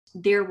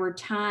there were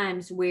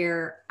times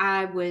where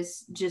I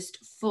was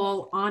just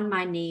full on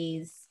my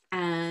knees,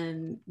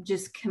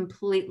 just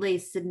completely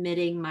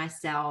submitting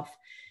myself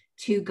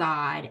to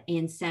God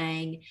and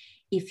saying,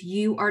 if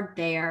you are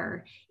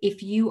there,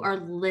 if you are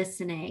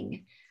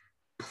listening,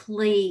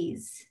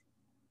 please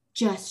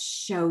just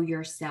show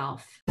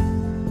yourself.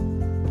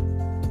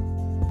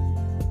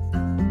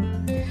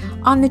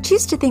 On the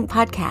Choose to Think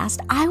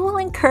podcast, I will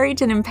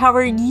encourage and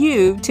empower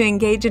you to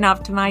engage and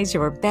optimize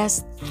your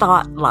best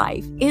thought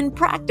life in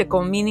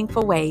practical,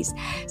 meaningful ways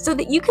so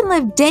that you can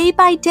live day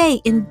by day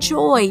in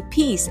joy,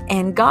 peace,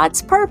 and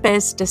God's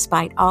purpose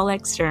despite all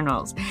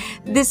externals.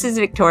 This is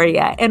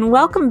Victoria, and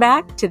welcome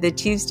back to the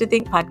Choose to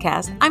Think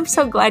podcast. I'm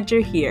so glad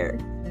you're here.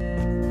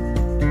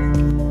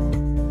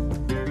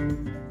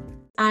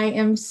 I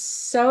am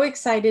so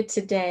excited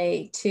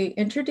today to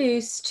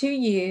introduce to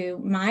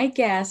you my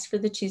guest for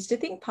the Choose to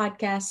Think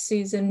podcast,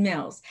 Susan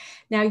Mills.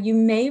 Now, you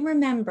may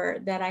remember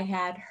that I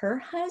had her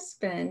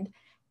husband,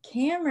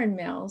 Cameron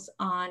Mills,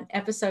 on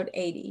episode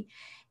 80.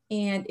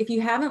 And if you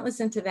haven't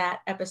listened to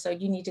that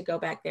episode, you need to go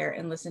back there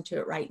and listen to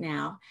it right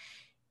now.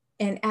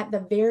 And at the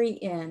very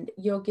end,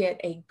 you'll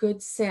get a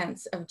good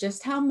sense of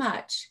just how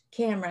much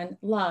Cameron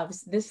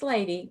loves this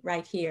lady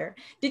right here.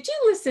 Did you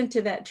listen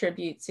to that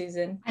tribute,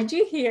 Susan? Did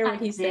you hear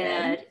what he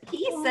said?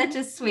 He's such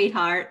a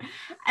sweetheart.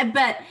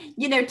 But,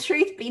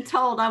 truth be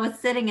told, I was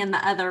sitting in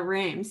the other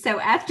room. So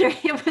after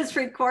it was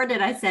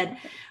recorded, I said,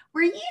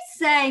 were you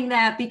saying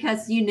that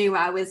because you knew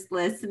I was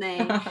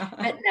listening?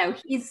 But no,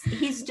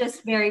 he's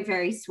just very,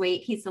 very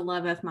sweet. He's the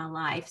love of my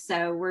life.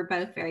 So we're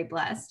both very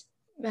blessed.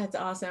 That's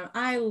awesome.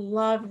 I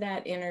love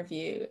that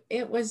interview.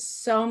 It was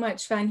so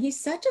much fun. He's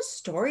such a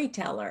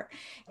storyteller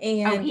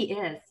and he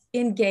is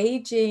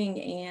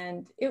engaging.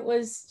 And it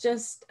was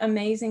just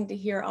amazing to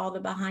hear all the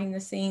behind the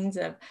scenes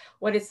of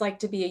what it's like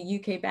to be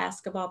a UK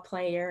basketball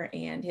player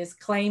and his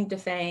claim to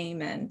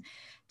fame and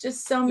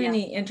just so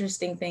many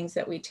interesting things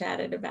that we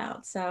chatted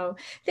about. So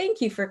thank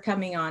you for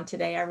coming on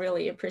today. I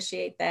really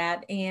appreciate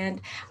that.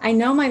 And I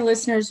know my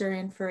listeners are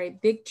in for a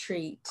big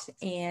treat,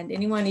 and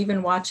anyone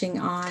even watching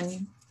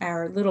on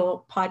our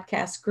little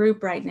podcast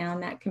group right now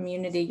in that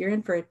community, you're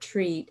in for a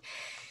treat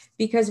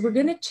because we're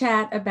going to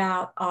chat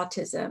about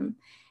autism.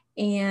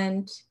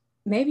 And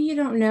maybe you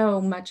don't know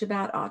much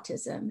about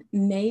autism.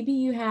 Maybe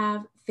you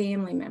have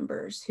family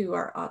members who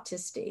are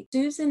autistic.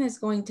 Susan is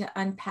going to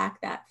unpack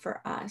that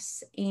for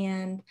us.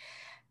 And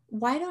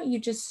why don't you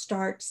just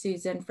start,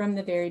 Susan, from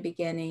the very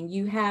beginning?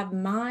 You have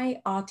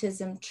My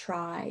Autism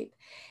Tribe,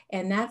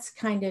 and that's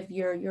kind of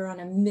you're on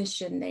a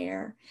mission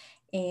there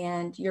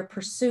and you're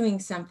pursuing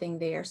something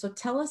there. So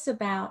tell us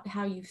about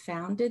how you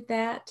founded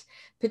that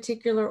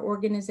particular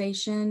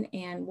organization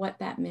and what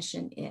that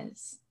mission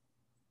is.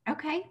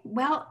 Okay.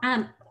 Well,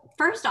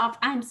 first off,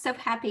 I'm so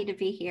happy to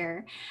be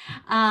here.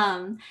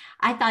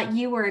 I thought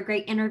you were a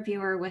great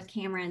interviewer with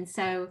Cameron.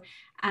 So,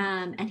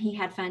 and he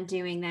had fun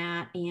doing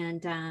that.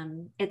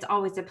 And it's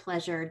always a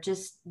pleasure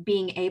just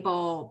being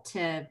able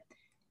to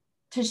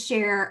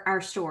share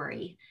our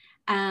story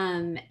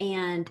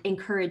and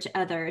encourage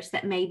others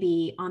that may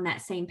be on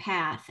that same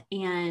path.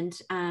 And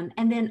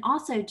then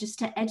also just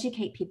to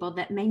educate people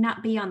that may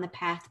not be on the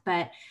path,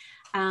 but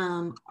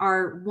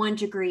are one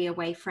degree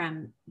away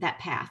from that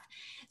path.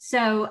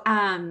 So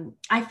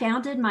I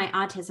founded My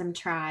Autism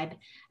Tribe.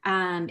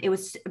 It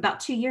was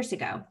about 2 years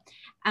ago.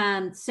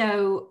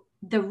 So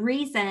the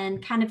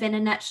reason, kind of in a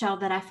nutshell,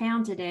 that I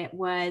founded it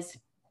was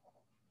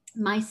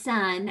my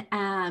son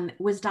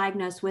was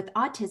diagnosed with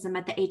autism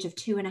at the age of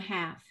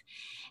 2.5.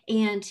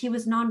 And he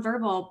was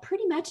nonverbal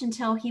pretty much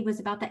until he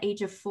was about the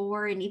age of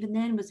 4. And even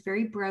then was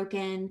very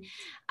broken.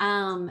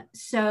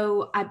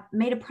 So I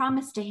made a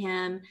promise to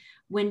him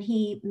when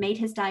he made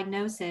his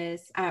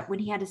diagnosis, when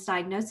he had his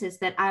diagnosis,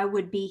 that I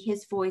would be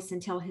his voice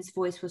until his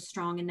voice was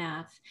strong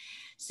enough.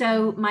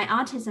 So My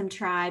Autism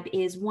Tribe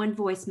is one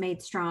voice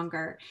made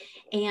stronger.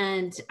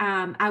 And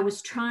I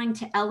was trying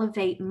to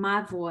elevate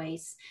my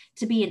voice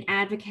to be an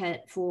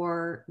advocate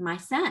for my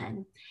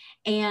son,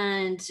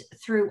 and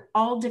through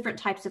all different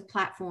types of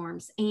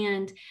platforms.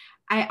 And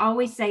I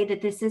always say that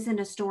this isn't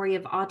a story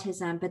of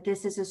autism, but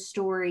this is a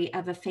story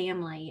of a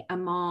family, a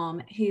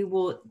mom who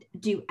will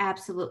do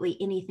absolutely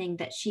anything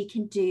that she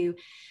can do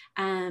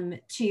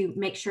to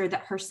make sure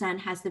that her son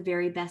has the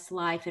very best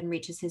life and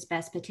reaches his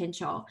best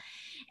potential.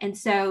 And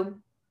so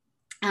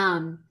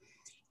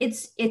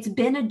it's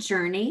been a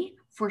journey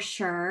for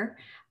sure.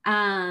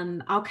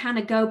 I'll kind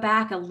of go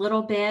back a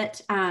little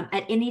bit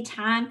at any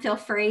time. Feel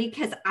free,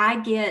 because I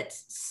get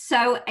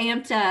so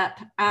amped up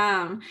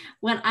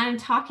when I'm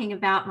talking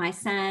about my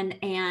son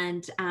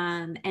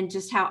and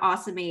just how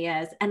awesome he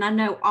is. And I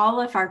know all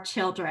of our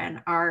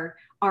children are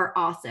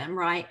awesome,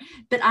 right?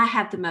 But I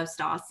have the most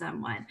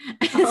awesome one.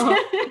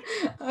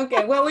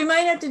 Okay, well, we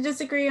might have to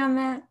disagree on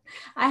that.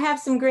 I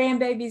have some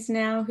grandbabies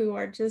now who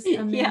are just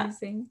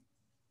amazing.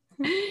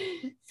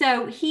 Yeah.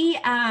 So he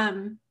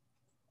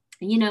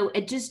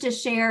just to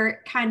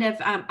share kind of,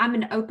 I'm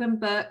an open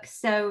book.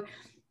 So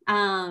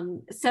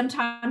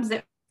sometimes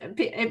it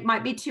it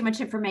might be too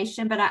much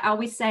information, but I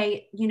always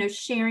say, you know,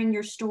 sharing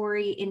your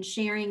story and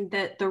sharing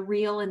the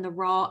real and the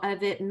raw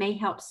of it may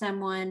help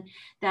someone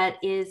that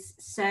is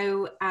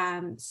so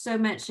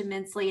much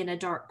immensely in a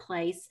dark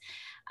place.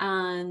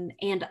 And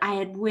I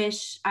had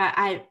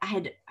I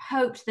had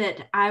hoped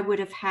that I would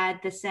have had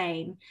the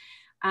same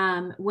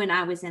when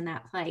I was in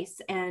that place,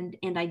 and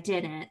I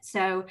didn't.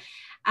 So,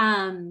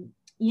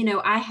 you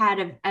know, I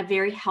had a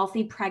very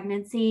healthy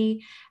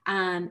pregnancy.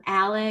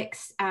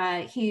 Alex,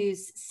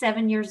 who's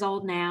 7 years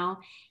old now,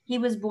 he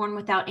was born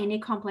without any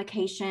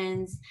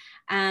complications.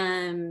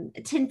 10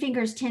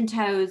 fingers, 10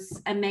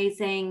 toes,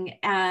 amazing,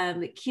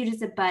 cute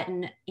as a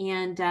button,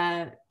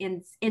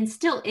 and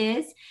still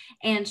is,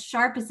 and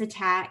sharp as a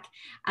tack.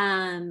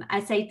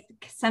 I say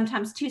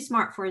sometimes too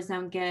smart for his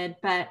own good,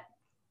 but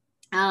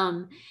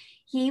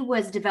he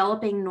was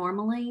developing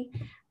normally.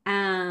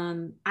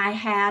 I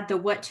had the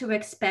what to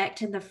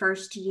expect in the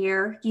first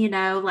year, you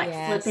know, like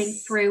Yes. flipping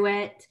through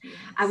it. Yes.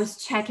 I was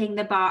checking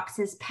the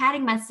boxes,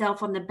 patting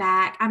myself on the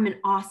back. I'm an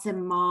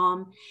awesome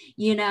mom,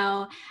 you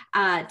know.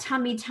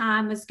 Tummy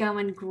time was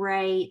going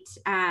great.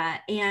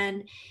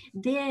 And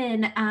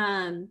then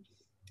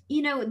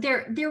you know,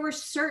 there were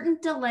certain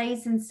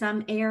delays in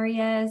some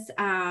areas,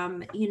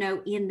 you know,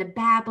 in the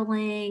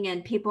babbling,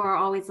 and people are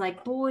always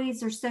like,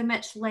 boys are so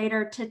much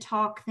later to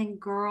talk than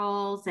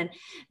girls,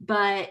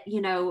 but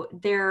you know,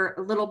 they're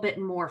a little bit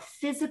more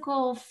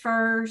physical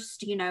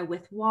first, you know,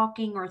 with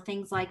walking or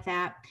things like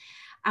that.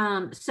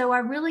 So I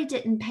really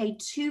didn't pay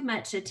too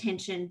much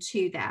attention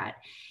to that.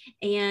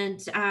 And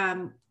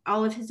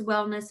all of his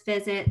wellness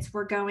visits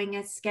were going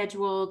as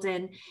scheduled.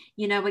 And,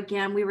 you know,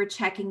 again, we were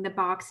checking the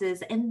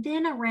boxes. And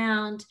then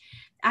around,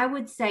 I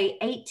would say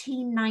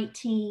 18,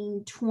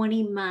 19,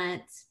 20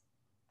 months,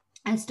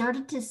 I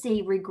started to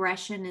see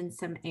regression in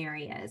some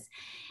areas.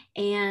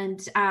 And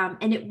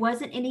it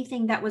wasn't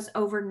anything that was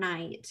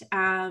overnight.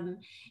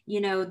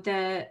 You know,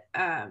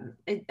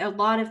 a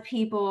lot of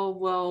people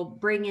will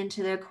bring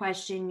into the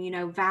question, you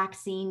know,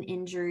 vaccine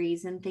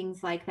injuries and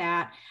things like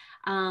that.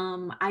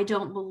 I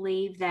don't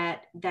believe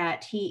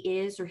that he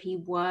is or he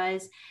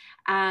was,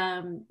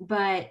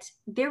 but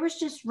there was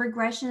just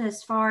regression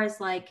as far as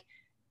like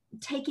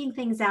taking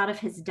things out of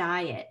his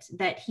diet,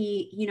 that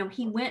he, you know,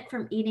 he went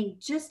from eating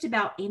just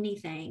about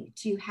anything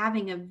to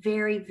having a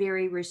very,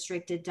 very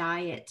restricted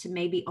diet to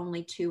maybe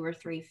only 2 or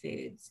 3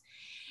 foods.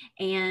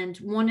 And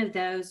one of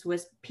those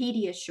was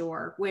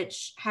Pediasure,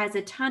 which has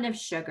a ton of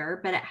sugar,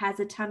 but it has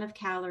a ton of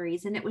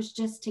calories. And it was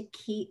just to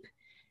keep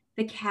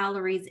the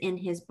calories in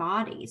his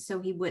body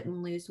so he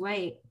wouldn't lose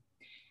weight.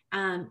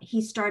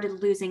 He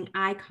started losing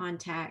eye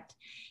contact.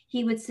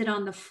 He would sit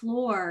on the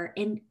floor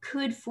and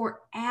could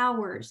for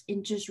hours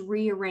and just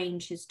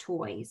rearrange his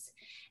toys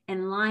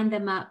and line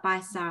them up by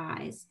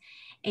size.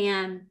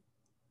 And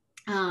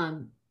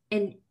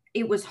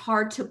it was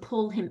hard to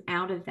pull him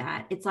out of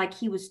that. It's like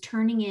he was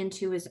turning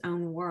into his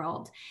own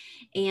world.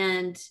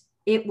 And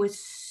it was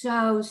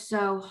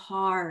so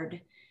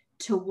hard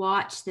to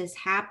watch this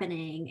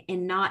happening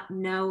and not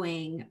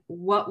knowing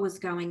what was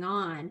going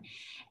on.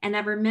 And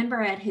I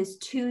remember at his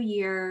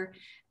 2-year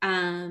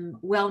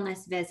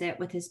wellness visit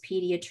with his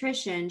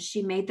pediatrician,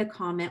 she made the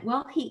comment,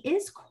 well, he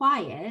is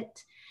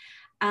quiet.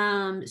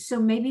 So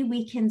maybe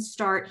we can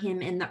start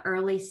him in the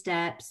early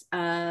steps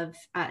of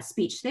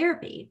speech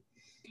therapy.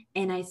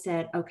 And I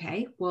said,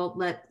 okay, well,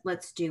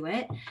 let's do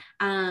it.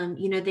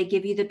 You know, they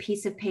give you the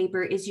piece of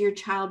paper. Is your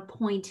child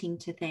pointing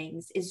to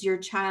things? Is your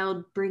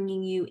child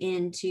bringing you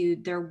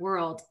into their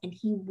world? And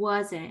he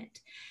wasn't.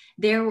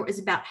 There was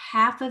about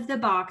half of the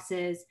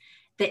boxes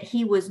that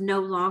he was no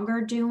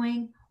longer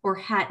doing or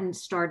hadn't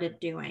started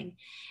doing.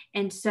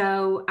 And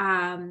so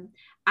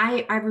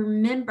I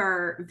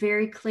remember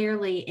very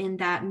clearly in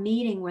that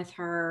meeting with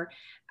her,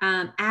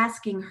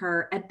 asking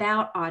her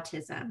about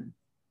autism,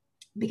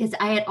 because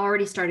I had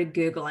already started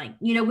Googling.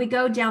 You know, we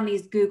go down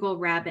these Google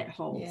rabbit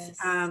holes,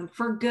 yes,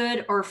 for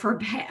good or for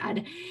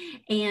bad.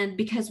 And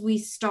because we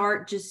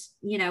start just,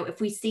 you know,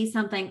 if we see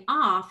something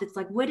off, it's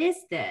like, what is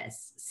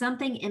this?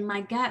 Something in my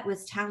gut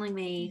was telling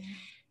me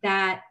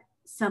that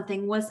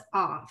something was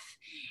off.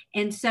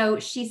 And so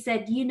she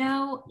said, you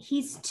know,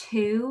 he's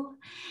 2,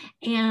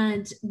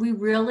 and we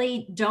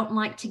really don't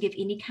like to give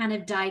any kind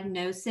of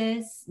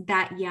diagnosis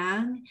that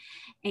young.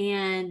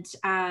 And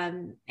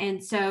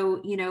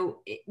so, you know,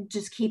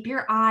 just keep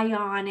your eye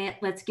on it.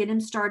 Let's get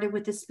him started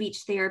with the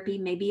speech therapy,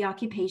 maybe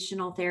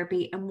occupational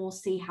therapy, and we'll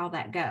see how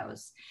that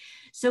goes.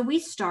 So we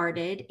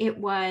started. It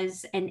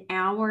was an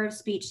hour of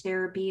speech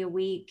therapy a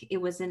week.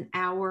 It was an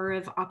hour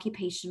of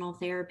occupational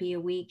therapy a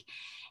week.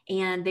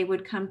 And they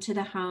would come to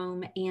the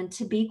home. And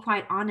to be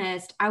quite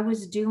honest, I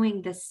was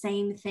doing the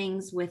same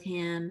things with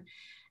him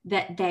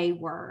that they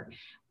were.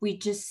 We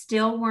just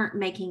still weren't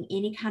making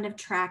any kind of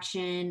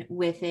traction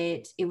with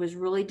it. It was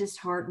really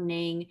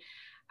disheartening.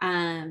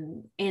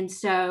 And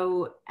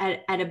so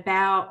at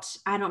about,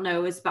 I don't know,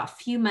 it was about a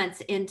few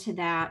months into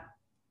that,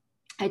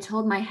 I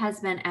told my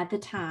husband at the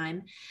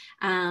time,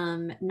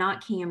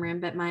 not Cameron,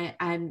 but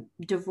I'm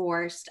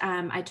divorced.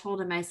 I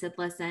told him, I said,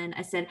 listen,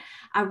 I said,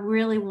 I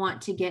really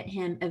want to get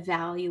him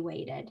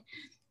evaluated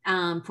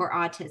for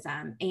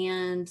autism.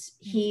 And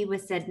he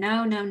was said,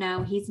 no, no,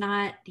 no, he's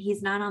not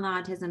on the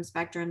autism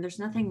spectrum. There's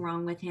nothing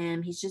wrong with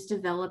him. He's just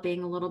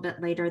developing a little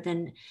bit later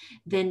than,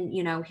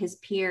 his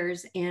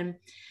peers. And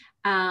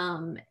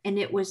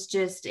it was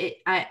just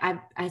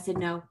I said,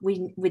 no,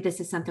 we this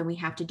is something we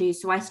have to do.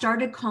 So I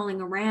started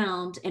calling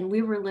around, and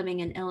we were living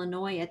in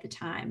Illinois at the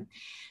time.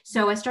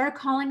 So I started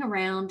calling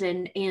around,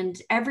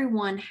 and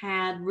everyone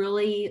had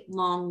really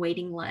long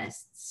waiting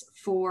lists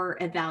for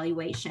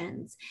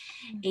evaluations.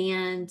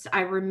 And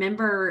I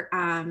remember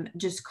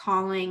just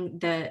calling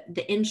the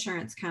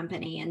insurance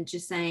company and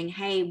just saying,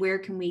 hey, where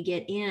can we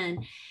get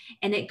in?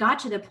 And it got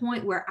to the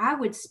point where I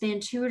would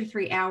spend 2 or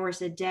 3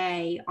 hours a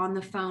day on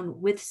the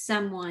phone with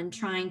someone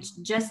trying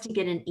just to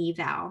get an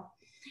eval.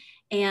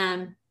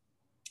 And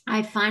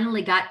I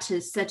finally got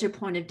to such a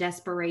point of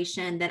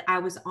desperation that I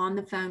was on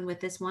the phone with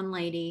this one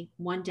lady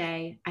one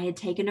day. I had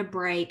taken a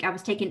break. I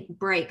was taking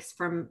breaks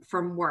from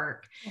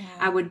work. Wow.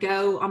 I would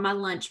go on my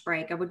lunch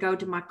break. I would go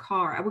to my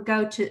car. I would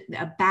go to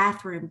a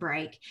bathroom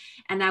break,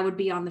 and I would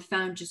be on the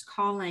phone just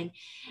calling.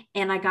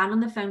 And I got on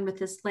the phone with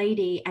this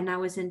lady, and I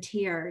was in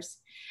tears.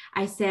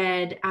 I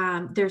said,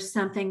 there's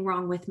something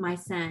wrong with my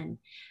son.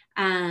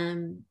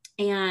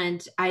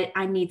 And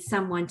I need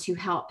someone to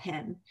help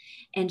him.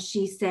 And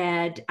she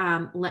said,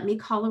 let me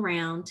call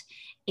around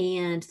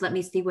and let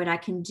me see what I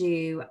can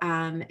do.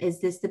 Is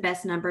this the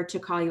best number to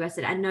call you? I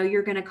said, I know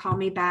you're going to call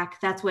me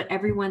back. That's what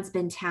everyone's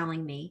been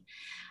telling me.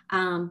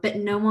 But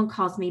no one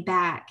calls me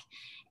back.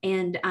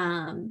 And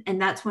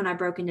that's when I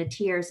broke into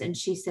tears. And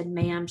she said,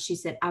 ma'am, she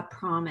said, I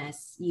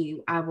promise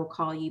you, I will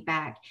call you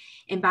back.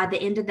 And by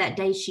the end of that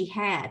day, she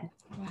had.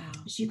 Wow.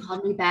 She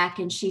called me back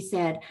and she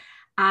said,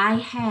 I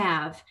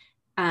have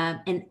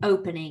an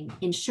opening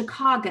in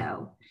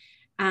Chicago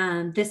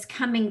this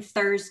coming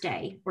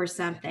Thursday or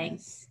something.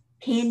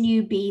 Can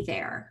you be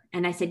there?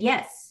 And I said,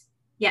 yes,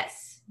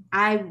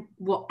 I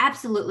will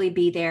absolutely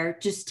be there.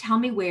 Just tell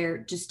me where,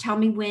 just tell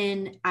me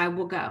when, I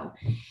will go.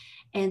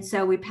 And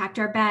so we packed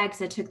our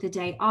bags. I took the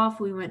day off.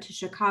 We went to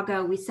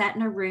Chicago. We sat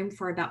in a room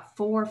for about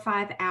 4 or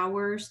 5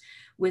 hours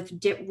with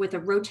a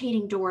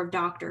rotating door of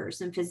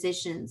doctors and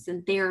physicians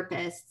and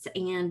therapists.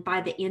 And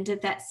by the end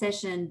of that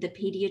session, the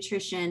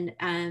pediatrician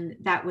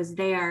that was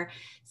there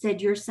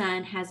said, your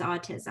son has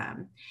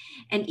autism.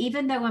 And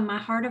even though in my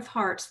heart of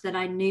hearts that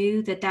I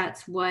knew that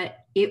that's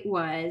what it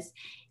was,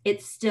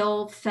 it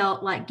still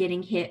felt like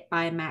getting hit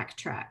by a Mack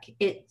truck.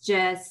 It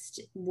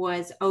just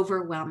was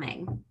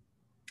overwhelming.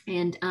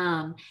 But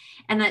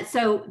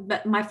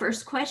my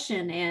first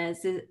question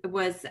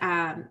was,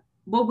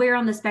 well, where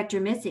on the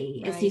spectrum is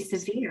he? Right. Is he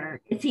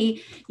severe? Is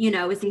he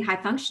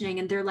high functioning?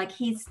 And they're like,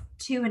 he's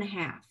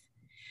 2.5.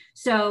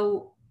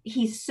 So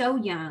he's so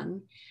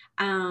young.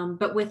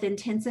 But with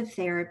intensive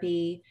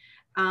therapy,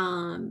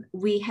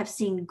 we have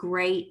seen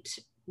great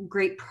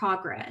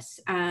progress,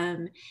 but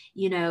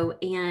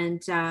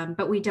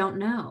we don't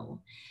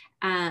know,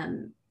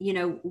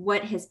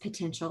 what his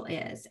potential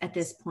is at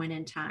this point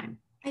in time.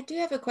 I do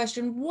have a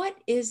question. What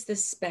is the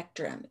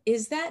spectrum?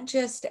 Is that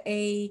just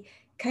a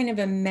kind of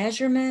a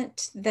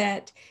measurement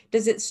that,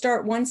 does it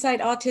start one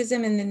side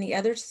autism and then the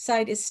other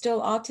side is still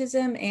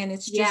autism and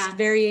it's just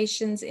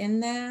variations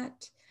in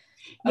that?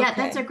 Yeah,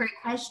 okay. That's a great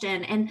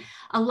question. And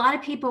a lot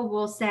of people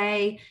will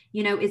say,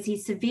 is he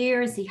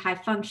severe? Is he high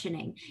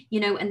functioning?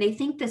 And they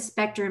think the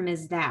spectrum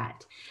is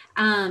that.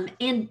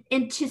 And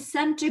to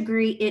some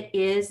degree it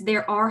is.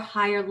 There are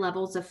higher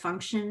levels of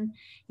function,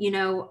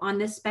 on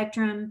this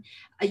spectrum.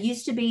 It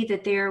used to be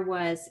that there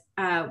was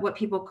what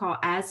people call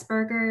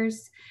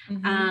Asperger's.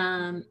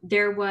 Mm-hmm.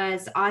 There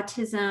was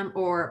autism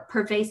or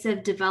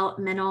pervasive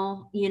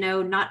developmental,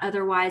 not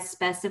otherwise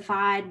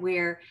specified,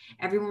 where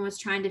everyone was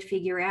trying to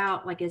figure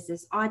out, like, is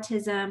this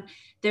autism?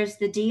 There's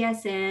the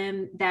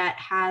DSM that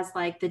has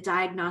like the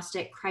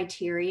diagnostic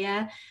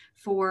criteria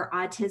for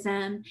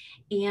autism.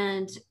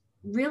 And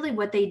really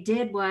what they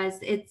did was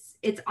it's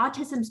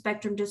autism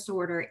spectrum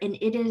disorder. And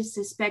it is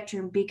the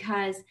spectrum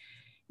because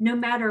no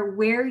matter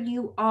where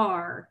you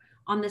are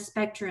on the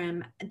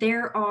spectrum,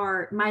 there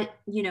are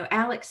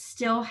Alex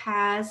still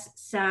has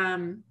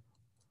some,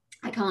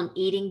 I call them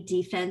eating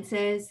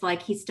defenses.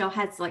 Like he still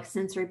has like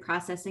sensory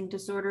processing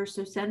disorder.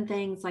 So some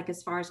things like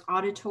as far as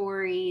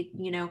auditory,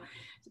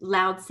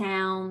 loud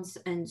sounds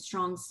and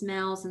strong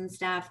smells and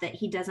stuff that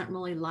he doesn't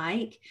really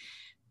like.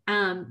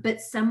 But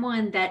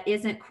someone that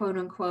isn't quote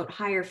unquote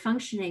higher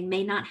functioning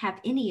may not have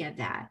any of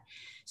that.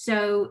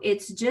 So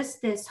it's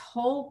just this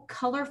whole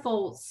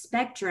colorful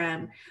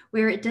spectrum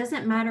where it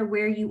doesn't matter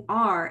where you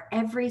are,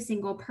 every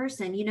single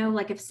person,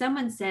 like if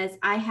someone says,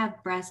 I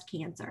have breast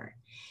cancer,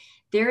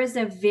 there is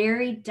a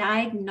very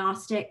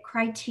diagnostic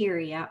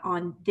criteria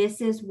on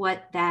this is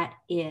what that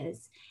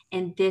is,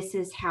 and this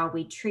is how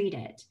we treat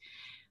it.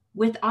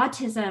 With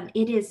autism,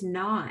 it is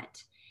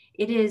not.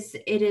 It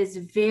is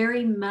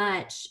very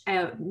much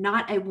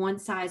not a one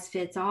size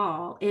fits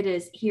all. It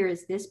is, here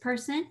is this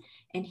person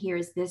and here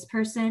is this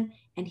person,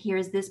 and here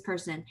is this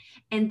person.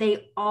 And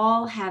they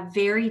all have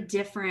very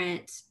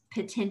different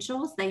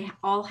potentials. They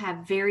all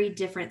have very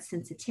different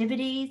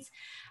sensitivities,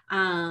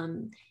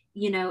 and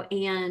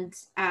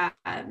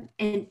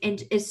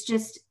it's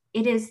just,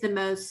 it is the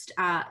most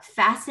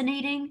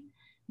fascinating,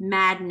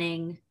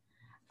 maddening,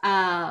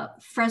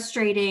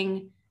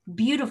 frustrating,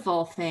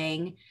 beautiful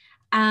thing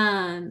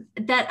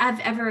that I've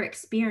ever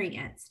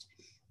experienced.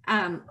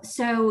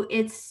 So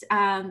it's,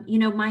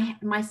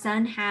 my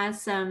son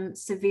has some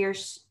severe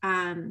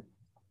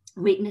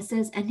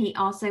weaknesses, and he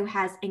also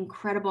has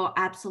incredible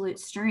absolute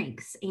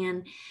strengths,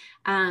 and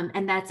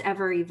that's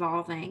ever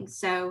evolving.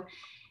 So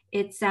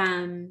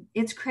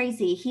it's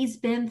crazy. He's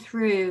been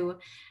through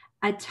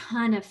a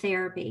ton of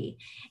therapy,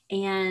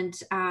 and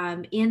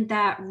in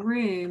that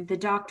room, the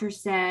doctor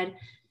said,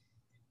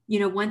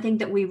 one thing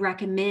that we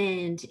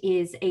recommend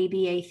is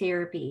ABA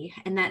therapy,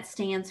 and that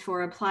stands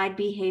for Applied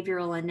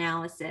Behavioral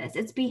Analysis.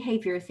 It's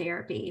behavior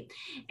therapy,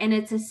 and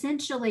it's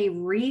essentially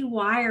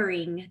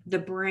rewiring the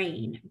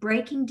brain,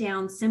 breaking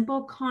down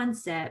simple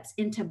concepts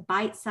into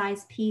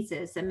bite-sized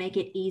pieces that make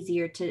it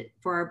easier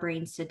for our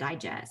brains to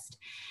digest.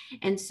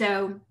 And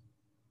so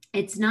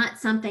it's not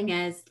something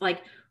as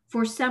like,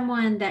 for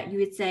someone that you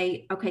would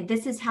say, okay,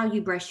 this is how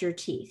you brush your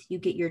teeth. You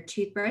get your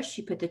toothbrush,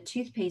 you put the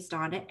toothpaste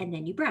on it, and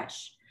then you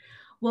brush.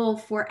 Well,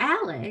 for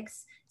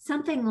Alex,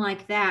 something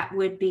like that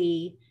would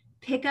be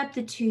pick up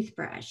the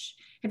toothbrush.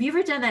 Have you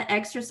ever done that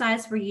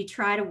exercise where you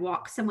try to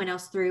walk someone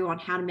else through on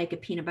how to make a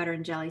peanut butter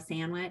and jelly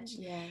sandwich?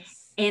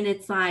 Yes. And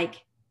it's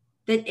like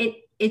that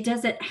it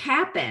doesn't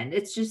happen.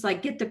 It's just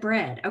like, get the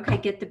bread. Okay,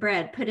 get the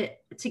bread, put it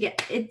together.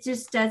 It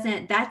just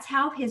doesn't. That's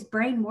how his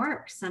brain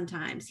works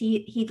sometimes.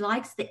 He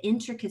likes the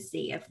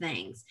intricacy of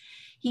things.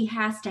 He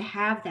has to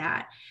have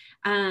that.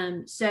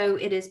 So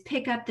it is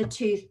pick up the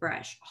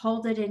toothbrush,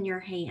 hold it in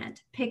your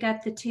hand, pick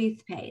up the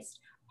toothpaste,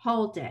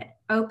 hold it,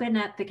 open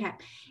up the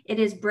cap. It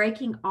is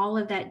breaking all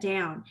of that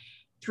down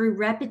through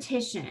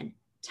repetition,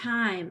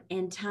 time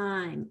and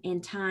time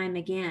and time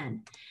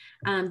again.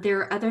 There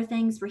are other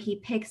things where he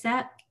picks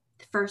up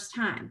the first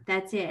time.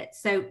 That's it.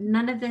 So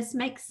none of this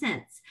makes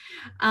sense.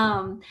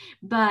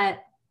 But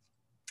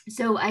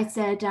so I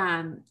said,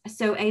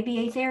 so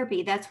ABA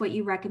therapy, that's what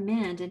you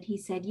recommend? And he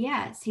said,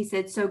 yes. He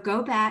said, so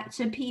go back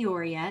to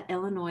Peoria,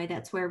 Illinois,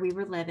 that's where we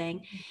were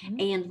living,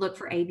 and look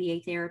for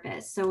ABA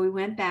therapists. So we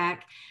went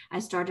back. I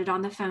started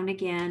on the phone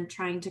again,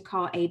 trying to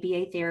call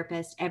ABA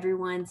therapists.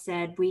 Everyone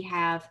said we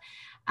have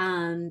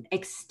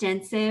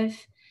extensive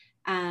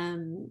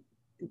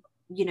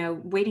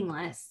waiting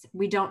lists.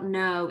 We don't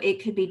know.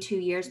 It could be 2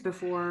 years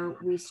before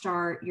we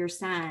start your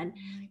son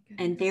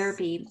in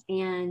therapy.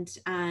 And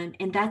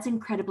that's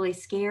incredibly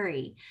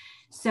scary.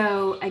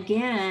 So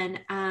again,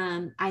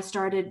 I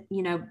started,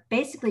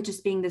 basically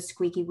just being the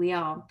squeaky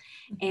wheel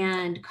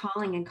and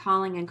calling and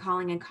calling and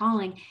calling and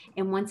calling.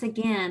 And once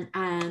again,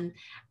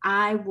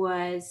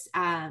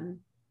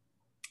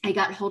 I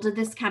got hold of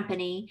this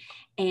company,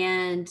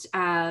 and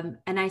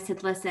I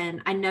said,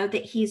 listen, I know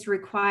that he's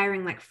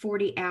requiring like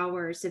 40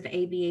 hours of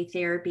ABA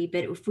therapy,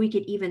 but if we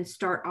could even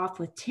start off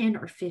with 10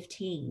 or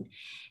 15.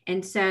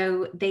 And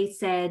so they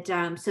said,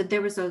 so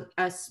there was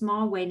a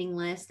small waiting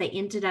list. They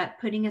ended up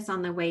putting us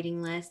on the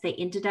waiting list. They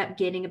ended up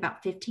getting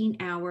about 15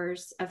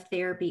 hours of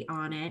therapy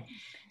on it.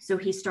 So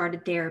he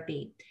started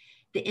therapy.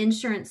 The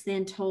insurance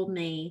then told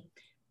me,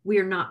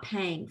 we're not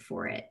paying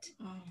for it.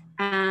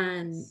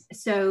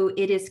 So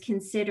it is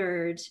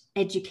considered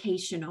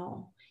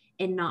educational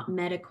and not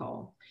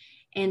medical.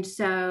 And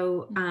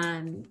so,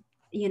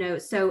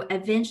 so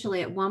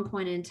eventually at one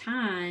point in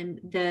time,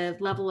 the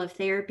level of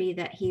therapy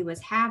that he was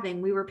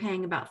having, we were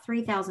paying about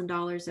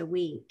 $3,000 a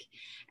week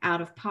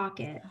out of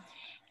pocket.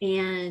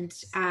 And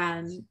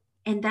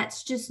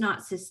that's just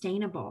not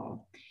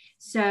sustainable.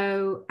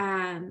 So,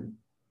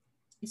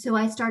 so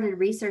I started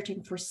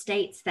researching for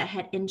states that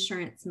had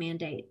insurance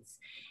mandates,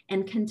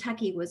 and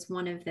Kentucky was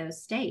one of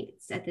those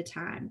states at the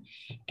time.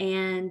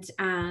 And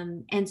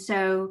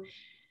so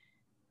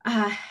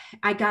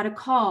I got a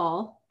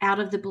call out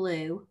of the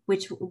blue,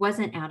 which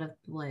wasn't out of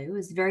the blue. It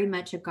was very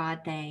much a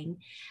God thing,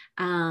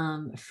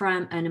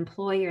 from an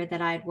employer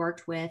that I'd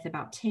worked with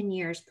about 10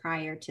 years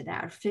prior to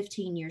that, or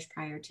 15 years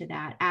prior to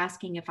that,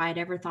 asking if I'd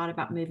ever thought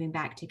about moving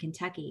back to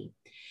Kentucky.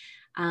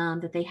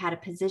 That they had a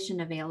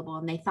position available,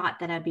 and they thought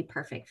that I'd be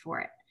perfect for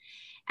it.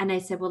 And I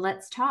said, well,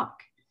 let's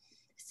talk.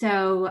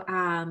 So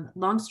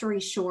long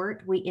story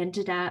short, we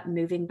ended up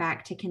moving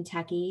back to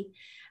Kentucky.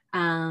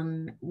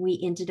 We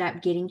ended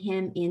up getting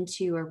him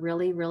into a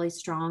really, really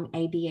strong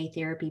ABA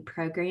therapy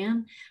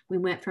program. We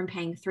went from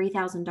paying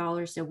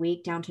 $3,000 a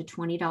week down to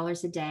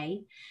 $20 a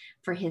day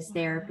for his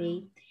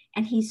therapy.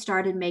 And he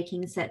started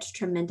making such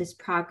tremendous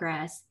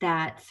progress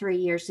that 3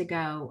 years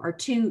ago, or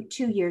two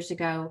years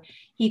ago,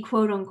 he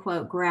quote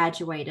unquote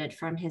graduated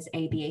from his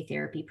ABA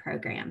therapy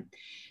program.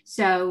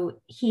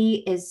 So he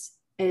is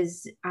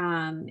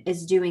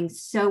doing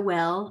so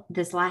well.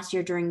 This last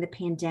year during the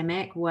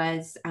pandemic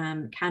was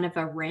kind of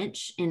a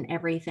wrench in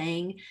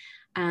everything.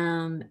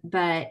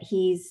 But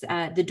he's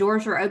the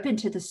doors are open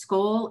to the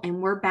school,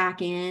 and we're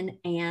back in,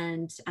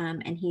 and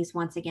he's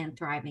once again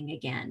thriving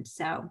again.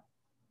 So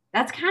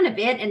that's kind of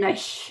it in a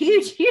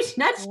huge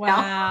nutshell.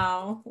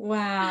 Wow.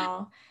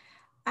 Wow.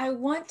 I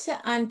want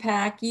to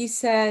unpack. You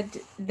said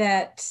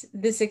that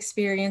this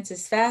experience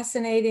is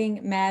fascinating,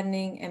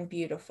 maddening, and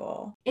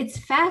beautiful. It's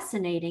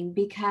fascinating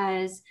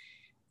because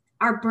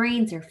our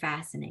brains are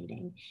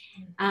fascinating.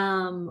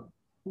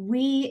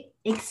 We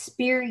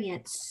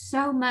experience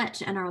so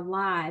much in our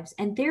lives,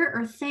 and there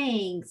are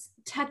things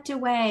tucked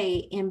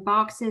away in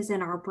boxes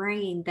in our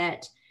brain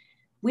that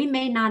we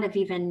may not have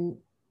even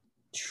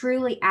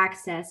truly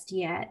accessed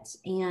yet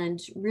and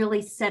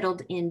really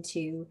settled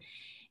into.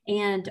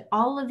 And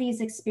all of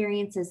these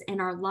experiences in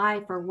our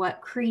life are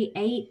what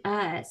create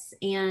us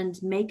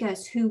and make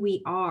us who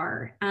we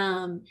are.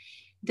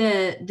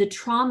 The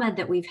trauma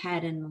that we've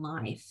had in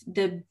life,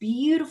 the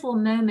beautiful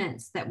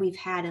moments that we've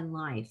had in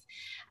life,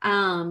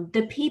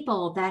 the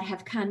people that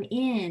have come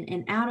in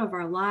and out of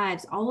our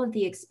lives, all of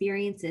the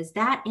experiences,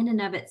 that in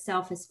and of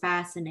itself is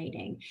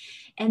fascinating.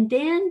 And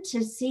then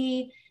to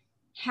see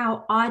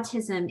how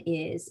autism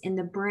is in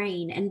the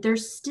brain, and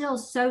there's still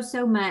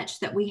so much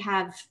that we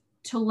have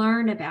to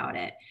learn about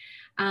it.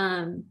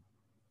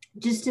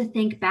 Just to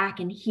think back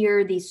and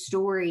hear these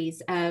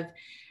stories of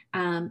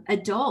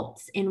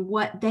adults and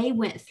what they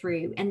went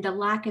through and the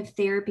lack of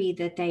therapy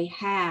that they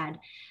had,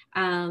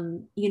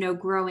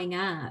 growing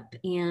up,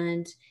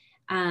 and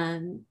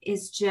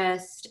is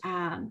just,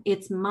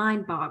 it's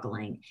mind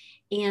boggling.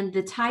 And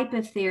the type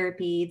of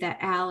therapy that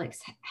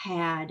Alex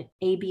had,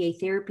 ABA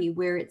therapy,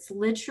 where it's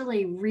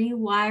literally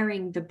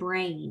rewiring the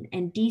brain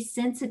and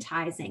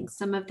desensitizing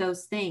some of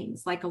those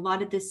things, like a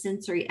lot of the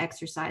sensory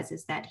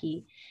exercises that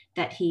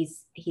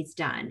he's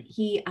done.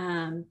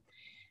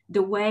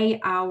 The way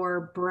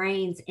our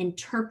brains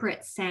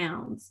interpret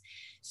sounds.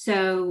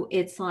 So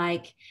it's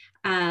like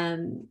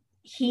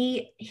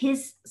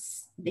his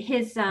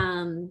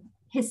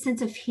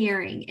sense of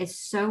hearing is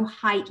so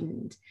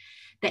heightened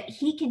that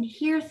he can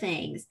hear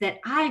things that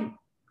I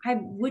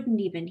wouldn't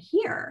even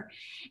hear.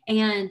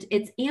 And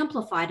it's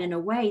amplified in a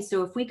way.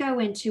 So if we go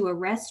into a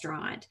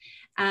restaurant,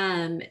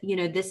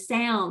 the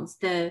sounds,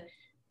 the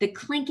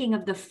clinking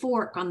of the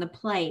fork on the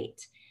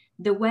plate,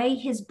 the way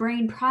his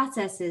brain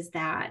processes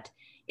that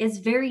is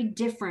very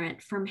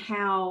different from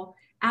how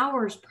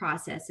ours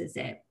processes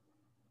it.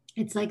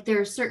 It's like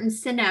there are certain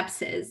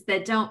synapses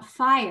that don't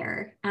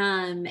fire.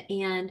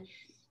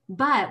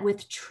 But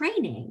with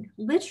training,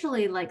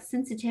 literally like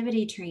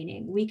sensitivity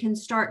training, we can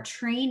start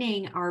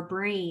training our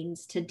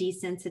brains to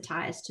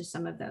desensitize to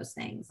some of those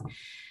things.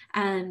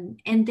 And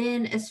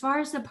then as far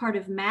as the part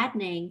of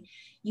maddening,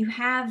 you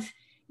have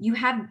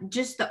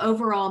just the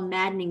overall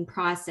maddening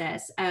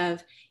process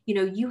of,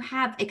 you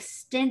have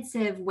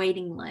extensive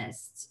waiting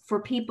lists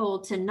for people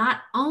to not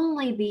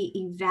only be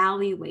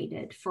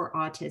evaluated for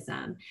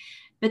autism,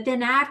 but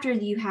then after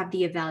you have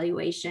the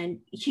evaluation,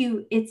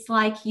 it's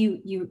like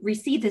you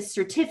receive this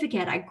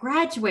certificate. I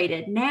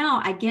graduated. Now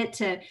I get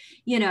to,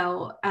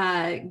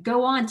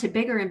 go on to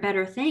bigger and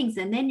better things.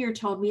 And then you're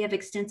told we have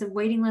extensive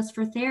waiting lists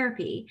for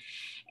therapy.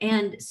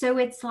 And so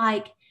it's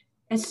like,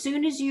 as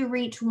soon as you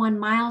reach one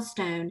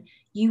milestone,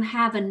 you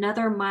have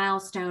another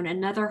milestone,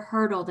 another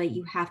hurdle that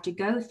you have to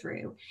go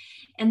through.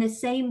 And the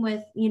same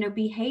with,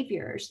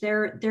 behaviors.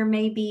 There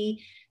may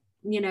be,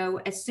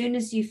 as soon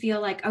as you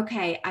feel like,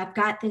 okay, I've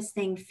got this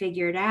thing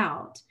figured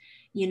out,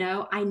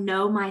 I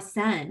know my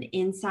son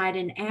inside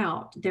and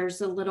out.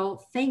 There's a little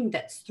thing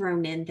that's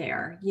thrown in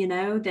there,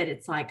 that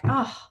it's like,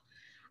 oh,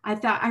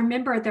 I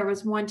remember there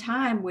was one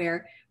time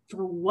where,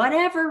 for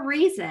whatever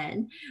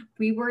reason,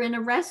 we were in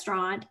a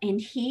restaurant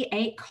and he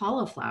ate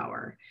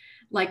cauliflower,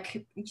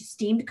 like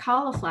steamed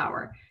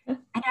cauliflower. And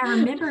I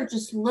remember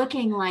just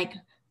looking like,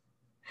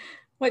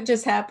 what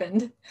just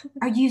happened?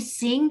 Are you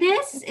seeing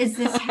this? Is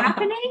this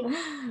happening?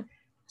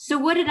 So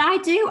what did I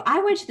do?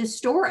 I went to the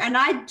store and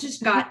I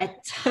just got a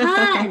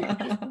ton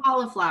of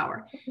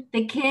cauliflower.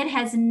 The kid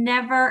has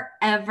never,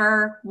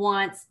 ever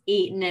once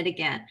eaten it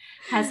again,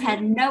 has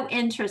had no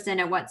interest in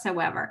it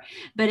whatsoever.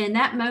 But in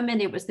that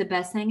moment, it was the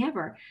best thing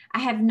ever. I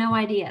have no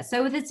idea.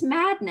 So it's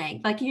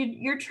maddening. Like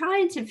you're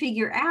trying to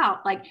figure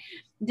out like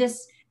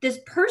this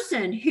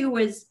person who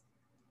was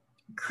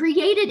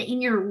created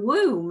in your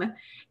womb,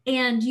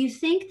 and you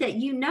think that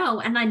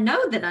and I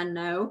know that I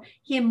know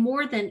him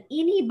more than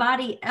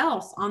anybody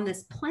else on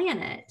this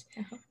planet.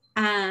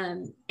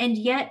 And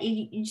yet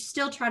you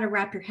still try to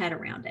wrap your head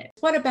around it.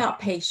 What about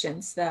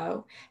patience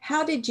though?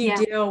 How did you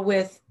deal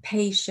with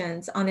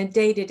patience on a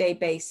day-to-day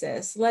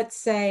basis? Let's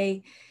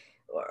say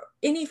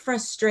any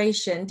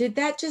frustration, did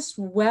that just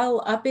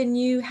well up in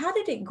you? How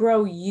did it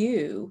grow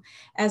you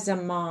as a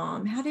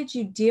mom? How did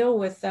you deal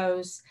with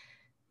those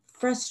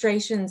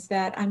frustrations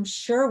that I'm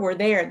sure were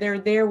there? They're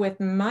there with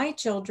my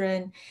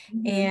children.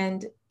 Mm-hmm.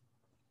 And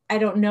I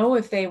don't know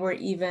if they were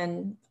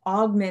even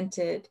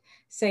augmented,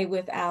 say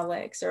with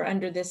Alex or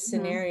under this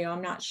scenario. Mm-hmm.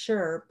 I'm not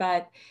sure,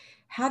 but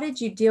how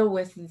did you deal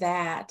with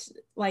that?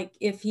 Like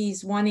if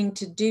he's wanting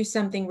to do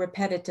something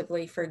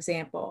repetitively, for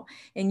example,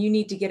 and you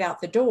need to get out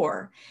the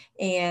door,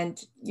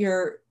 and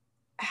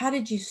how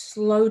did you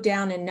slow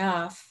down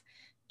enough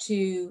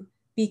to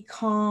be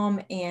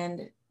calm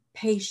and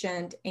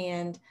patient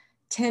and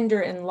tender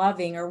and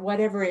loving, or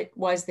whatever it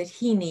was that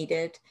he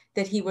needed,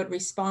 that he would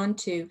respond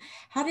to?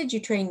 How did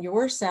you train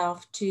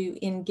yourself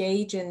to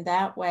engage in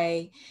that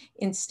way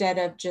instead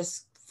of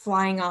just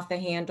flying off the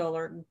handle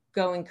or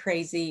going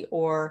crazy,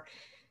 or,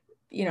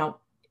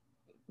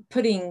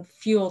 putting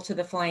fuel to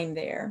the flame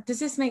there? Does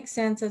this make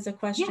sense as a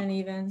question? Yeah.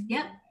 Even?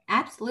 Yep,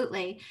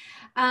 absolutely.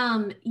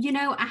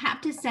 I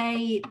have to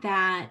say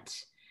that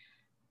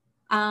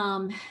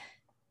from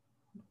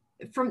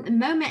the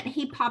moment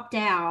he popped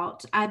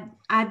out,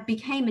 I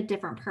became a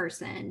different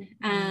person.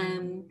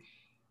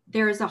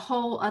 There's a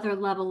whole other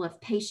level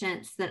of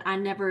patience that I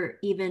never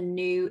even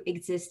knew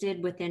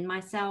existed within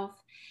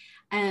myself.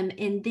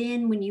 And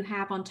then when you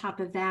have on top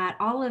of that,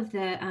 all of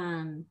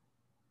the,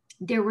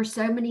 there were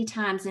so many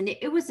times, and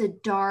it was a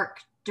dark,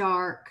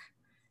 dark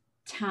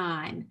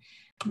time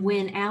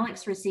when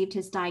Alex received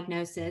his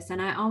diagnosis.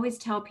 And I always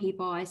tell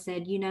people, I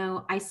said,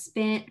 I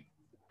spent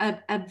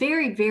a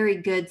very, very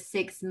good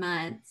 6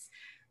 months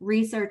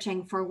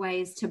researching for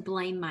ways to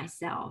blame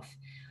myself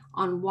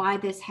on why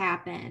this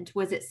happened.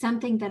 Was it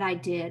something that I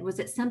did? Was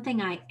it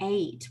something I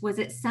ate? Was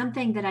it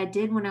something that I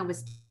did when I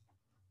was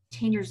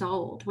 10 years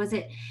old? Was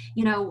it,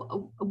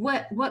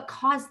 what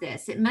caused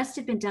this? It must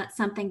have been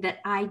something that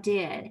I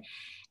did.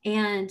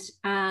 And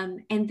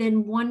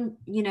then one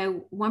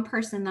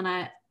person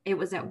that it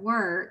was at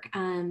work,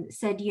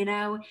 said,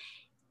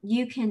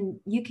 you can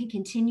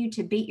continue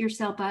to beat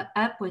yourself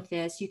up with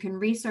this. You can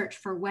research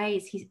for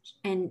ways.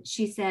 And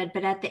she said,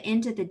 but at the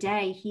end of the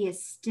day, he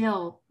is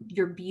still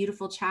your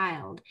beautiful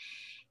child.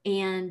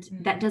 And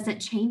that doesn't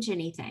change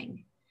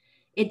anything.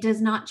 It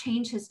does not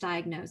change his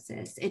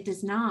diagnosis. It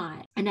does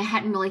not. And I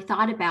hadn't really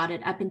thought about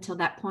it up until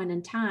that point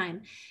in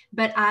time.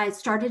 But I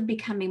started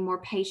becoming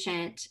more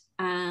patient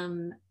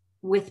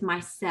with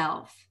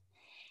myself.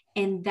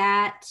 And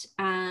that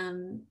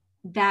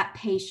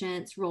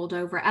patience rolled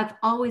over. I've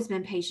always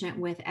been patient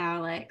with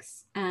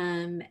Alex.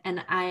 And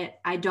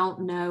I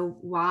don't know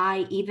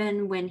why,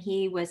 even when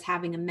he was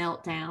having a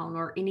meltdown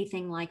or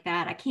anything like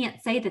that, I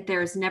can't say that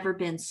there's never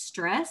been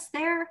stress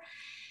there.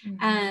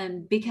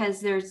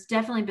 Because there's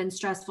definitely been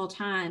stressful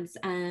times.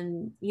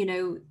 And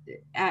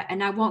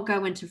I won't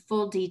go into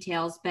full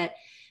details, but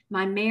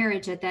my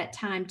marriage at that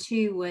time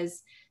too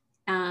was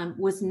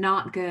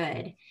not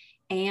good.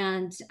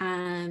 And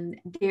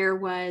there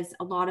was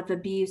a lot of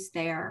abuse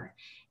there.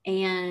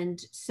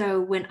 And so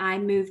when I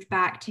moved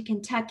back to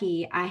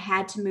Kentucky, I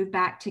had to move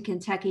back to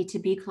Kentucky to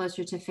be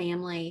closer to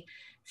family,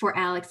 for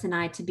Alex and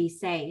I to be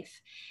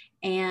safe.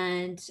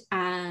 And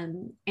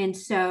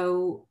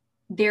so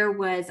there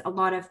was a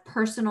lot of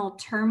personal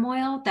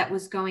turmoil that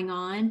was going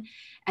on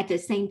at the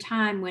same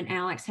time when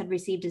Alex had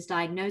received his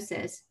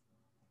diagnosis.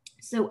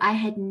 So I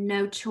had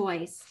no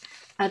choice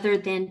other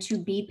than to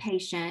be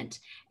patient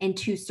and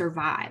to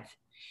survive.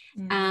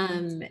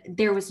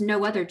 There was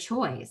no other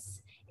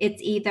choice.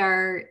 It's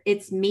either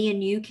it's me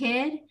and you,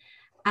 kid,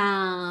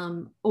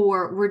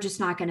 or we're just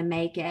not going to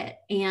make it.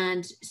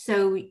 And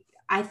so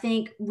I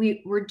think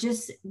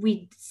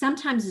we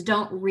sometimes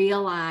don't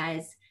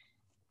realize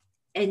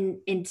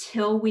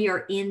until we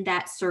are in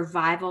that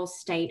survival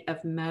state of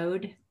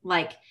mode,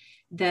 like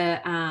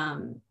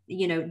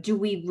do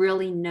we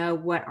really know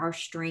what our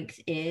strength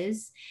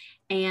is?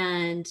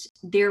 And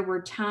there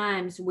were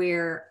times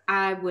where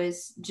I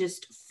was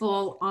just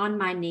full on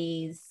my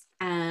knees,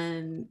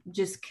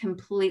 just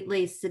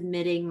completely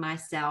submitting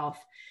myself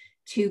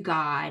to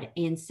God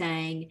and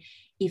saying,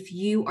 if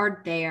you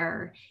are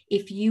there,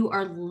 if you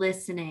are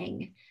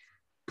listening,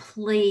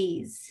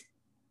 please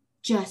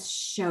just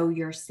show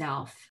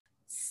yourself.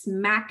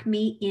 Smack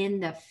me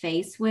in the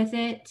face with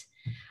it.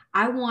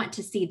 I want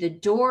to see the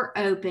door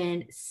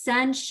open,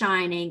 sun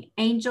shining,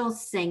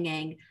 angels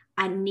singing.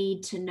 I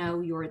need to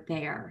know you're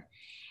there.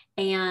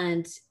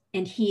 And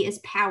he is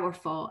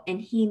powerful,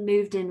 and he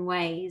moved in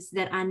ways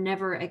that I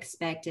never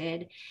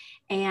expected.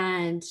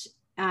 And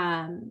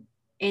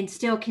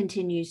still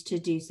continues to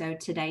do so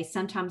today.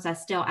 Sometimes I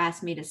still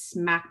ask me to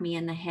smack me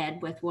in the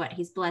head with what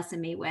he's blessing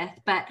me with,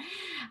 but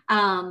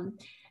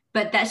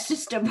that's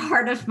just a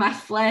part of my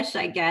flesh,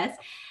 I guess.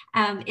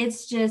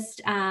 It's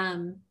just,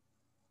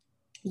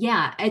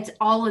 it's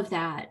all of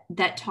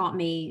that taught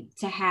me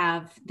to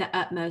have the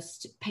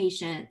utmost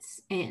patience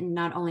in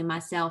not only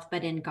myself,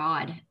 but in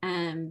God,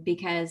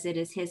 because it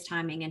is his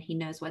timing and he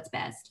knows what's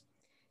best.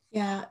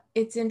 Yeah,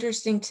 it's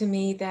interesting to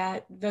me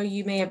that though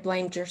you may have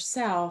blamed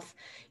yourself,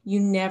 you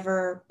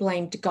never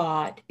blamed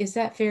God. Is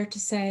that fair to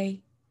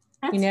say?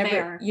 That's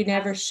fair. You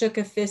never shook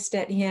a fist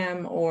at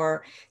him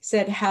or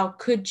said, how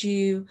could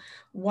you?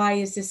 Why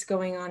is this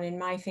going on in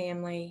my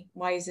family?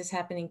 Why is this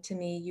happening to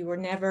me? You were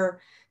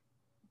never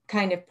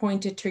kind of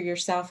pointed to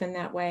yourself in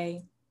that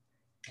way.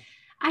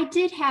 I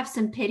did have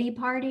some pity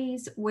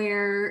parties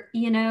where,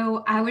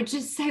 I would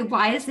just say,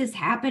 why is this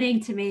happening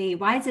to me?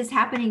 Why is this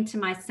happening to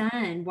my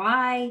son?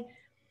 Why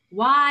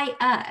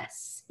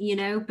us?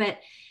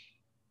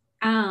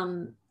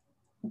 Um,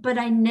 but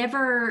I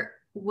never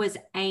was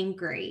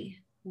angry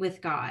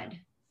with God.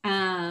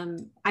 I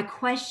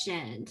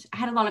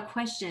had a lot of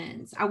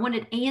questions. I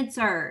wanted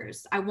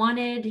answers. I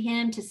wanted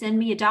him to send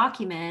me a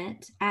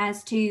document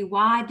as to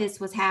why this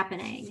was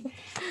happening.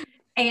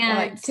 Yeah, And,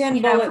 like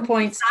 10 bullet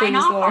points, sign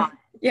please, off Lord. on.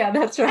 Yeah,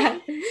 that's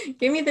right.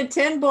 Give me the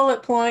 10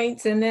 bullet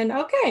points and then,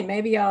 okay,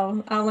 maybe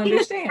I'll I need a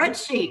understand.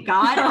 spreadsheet,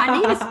 God. I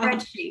need a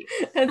spreadsheet.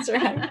 That's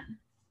right.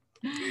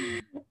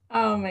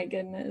 Oh my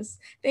goodness.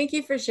 Thank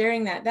you for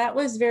sharing that. That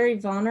was very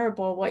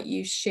vulnerable what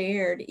you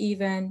shared,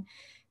 even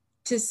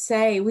to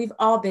say we've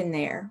all been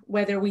there,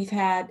 whether we've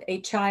had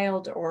a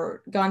child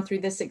or gone through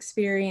this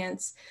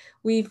experience.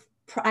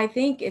 I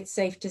think it's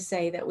safe to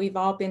say that we've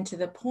all been to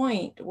the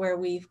point where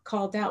we've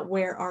called out,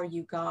 "Where are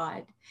you,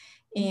 God?"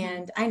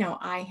 And I know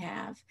I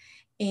have.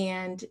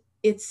 And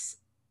it's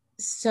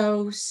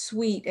so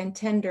sweet and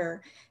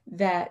tender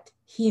that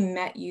he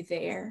met you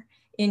there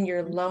in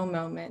your low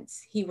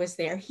moments. He was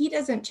there. He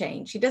doesn't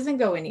change. He doesn't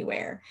go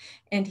anywhere.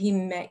 And he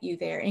met you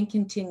there and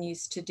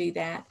continues to do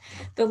that.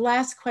 The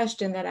last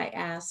question that I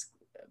asked,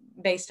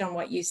 based on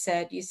what you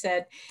said,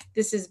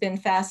 this has been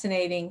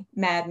fascinating,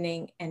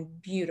 maddening,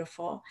 and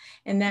beautiful.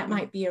 And that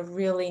might be a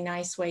really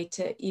nice way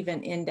to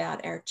even end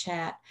out our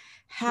chat.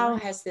 How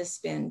has this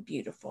been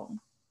beautiful?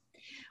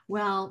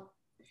 Well,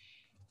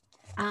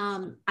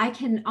 I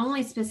can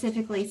only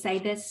specifically say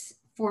this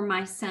for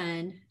my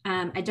son.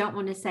 I don't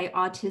want to say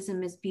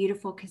autism is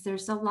beautiful because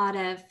there's a lot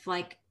of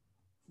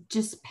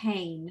just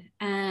pain.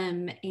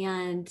 And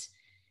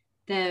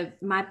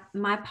my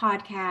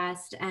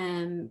podcast,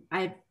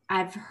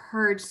 I've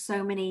heard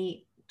so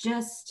many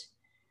just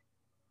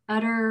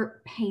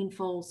utter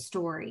painful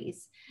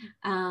stories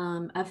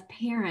of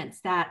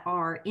parents that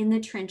are in the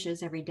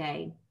trenches every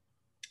day.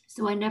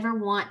 So I never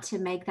want to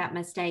make that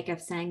mistake of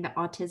saying that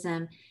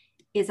autism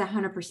is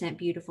 100%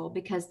 beautiful,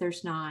 because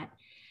there's not,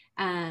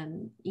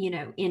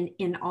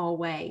 in all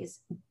ways.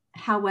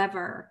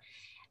 However,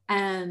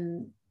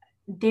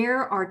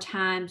 there are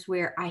times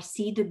where I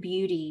see the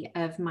beauty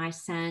of my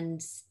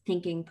son's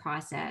thinking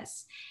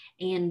process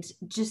and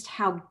just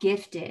how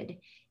gifted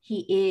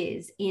he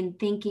is in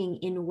thinking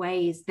in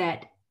ways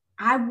that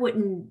I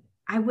wouldn't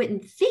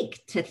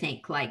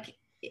think like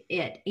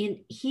it. And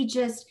he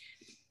just,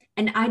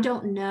 and I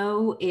don't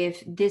know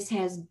if this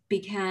has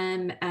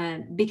become,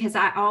 because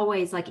I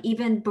always,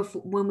 even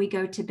before, when we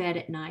go to bed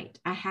at night,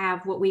 I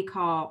have what we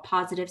call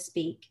positive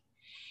speak.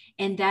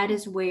 And that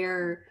is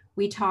where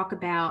we talk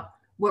about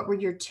what were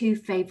your two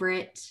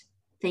favorite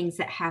things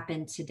that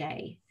happened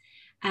today.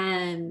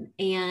 And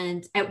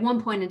at one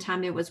point in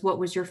time, it was what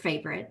was your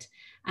favorite.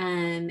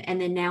 And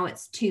then now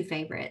it's two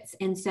favorites.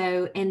 And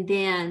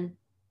then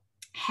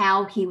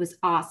how he was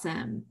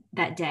awesome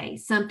that day,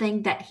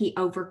 something that he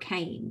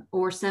overcame,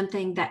 or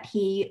something that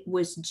he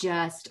was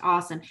just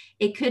awesome.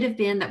 It could have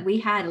been that we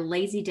had a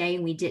lazy day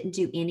and we didn't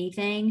do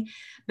anything,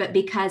 but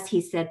because he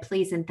said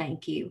please and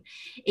thank you.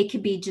 It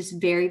could be just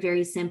very,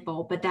 very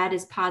simple, but that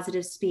is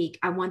positive speak.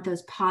 I want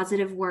those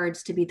positive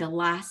words to be the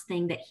last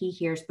thing that he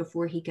hears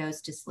before he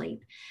goes to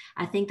sleep.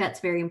 I think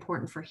that's very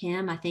important for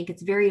him. I think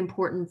it's very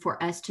important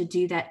for us to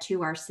do that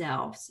to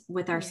ourselves,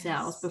 with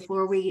ourselves,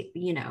 before we,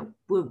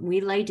 when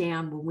we lay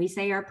down, when we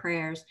say our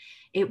prayers.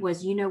 It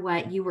was, you know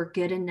what, you were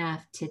good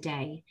enough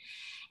today,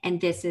 and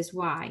this is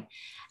why.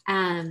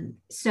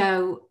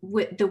 So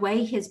with the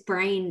way his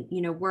brain,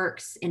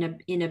 works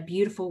in a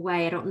beautiful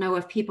way. I don't know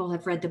if people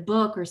have read the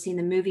book or seen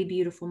the movie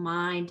Beautiful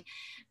Mind,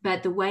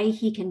 but the way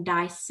he can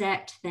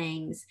dissect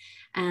things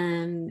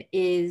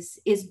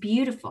is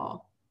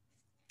beautiful.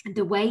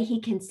 The way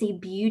he can see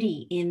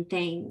beauty in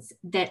things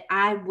that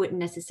I wouldn't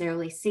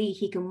necessarily see.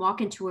 He can walk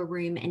into a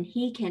room and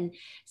he can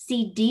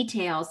see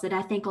details that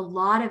I think a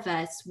lot of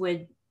us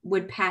would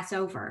pass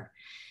over.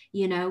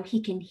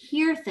 He can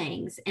hear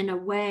things in a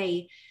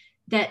way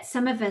that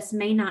some of us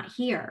may not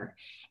hear.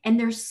 And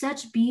there's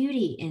such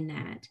beauty in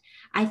that.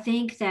 I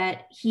think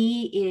that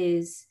he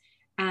is,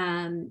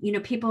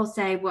 people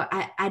say, well,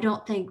 I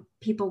don't think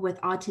people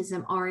with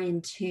autism are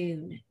in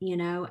tune,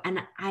 and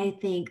I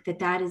think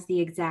that is the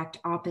exact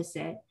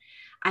opposite.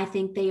 I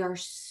think they are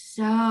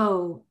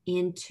so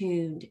in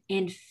tuned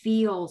and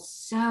feel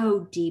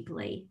so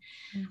deeply.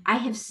 Mm-hmm. I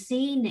have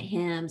seen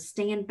him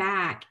stand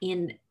back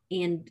in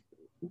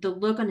the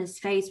look on his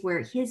face where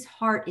his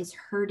heart is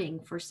hurting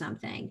for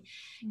something.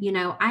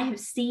 Mm-hmm. I have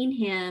seen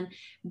him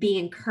be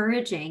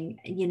encouraging,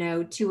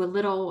 to a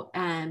little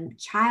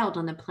child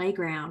on the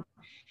playground.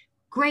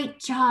 Great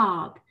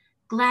job.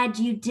 Glad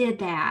you did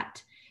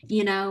that.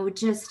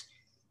 Just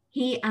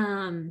he's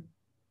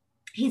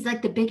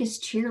like the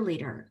biggest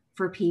cheerleader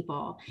for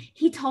people.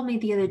 He told me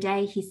the other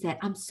day, he said,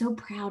 I'm so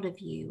proud of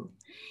you.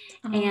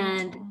 Oh.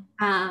 And,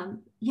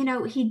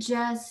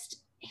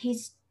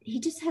 he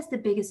just has the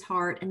biggest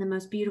heart and the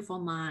most beautiful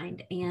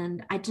mind.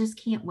 And I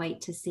just can't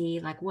wait to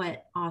see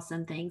what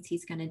awesome things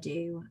he's going to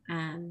do.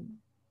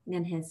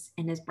 in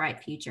his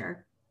bright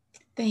future.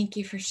 Thank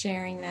you for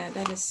sharing that.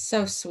 That is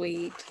so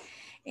sweet.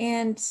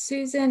 And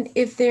Susan,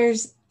 if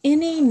there's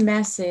any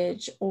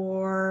message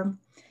or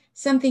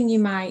something you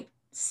might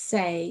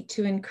say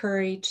to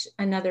encourage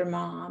another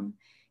mom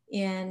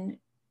in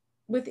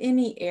with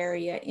any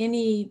area,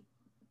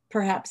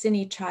 perhaps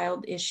any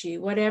child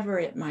issue, whatever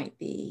it might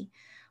be,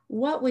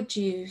 what would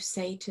you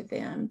say to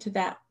them, to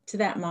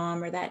that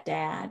mom or that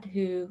dad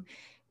who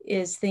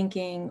is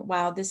thinking,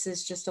 wow, this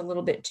is just a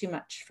little bit too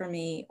much for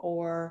me,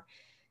 or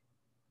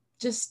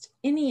just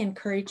any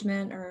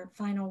encouragement or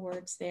final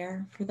words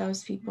there for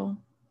those people?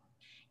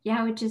 Yeah,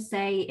 I would just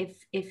say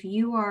if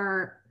you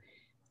are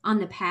on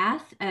the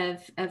path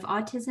of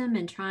autism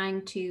and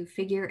trying to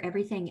figure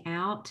everything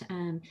out,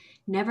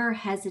 never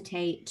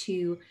hesitate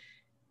to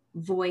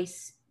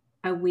voice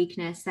a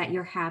weakness that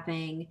you're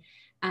having.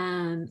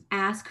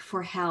 Ask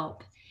for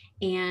help.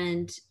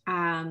 And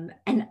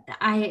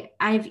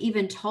I've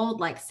even told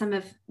like some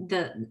of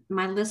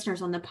my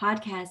listeners on the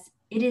podcast,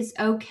 it is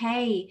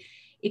okay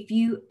if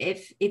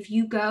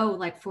you go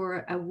like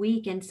for a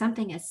week and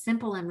something as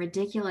simple and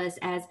ridiculous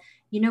as,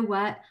 you know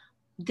what,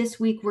 this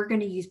week we're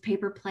going to use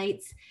paper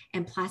plates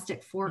and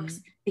plastic forks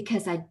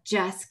because I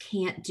just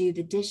can't do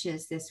the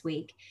dishes this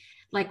week.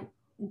 Like,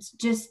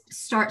 just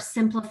start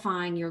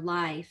simplifying your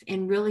life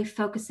and really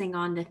focusing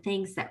on the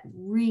things that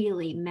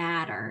really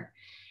matter.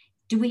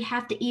 Do we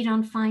have to eat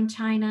on fine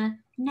china?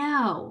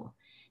 No.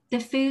 The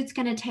food's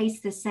going to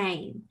taste the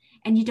same,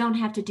 and you don't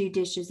have to do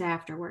dishes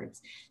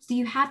afterwards. So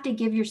you have to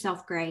give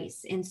yourself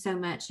grace in so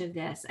much of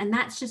this. And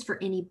that's just for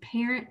any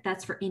parent,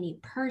 that's for any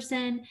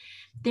person.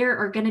 There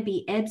are going to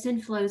be ebbs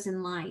and flows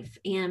in life.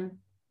 And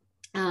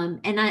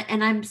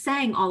I'm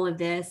saying all of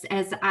this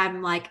as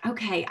I'm like,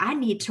 okay, I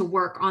need to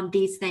work on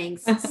these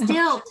things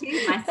still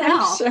to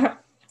myself. Sure.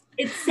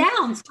 It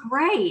sounds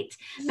great,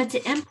 but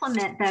to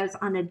implement those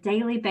on a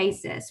daily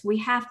basis, we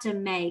have to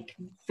make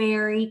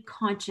very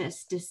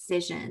conscious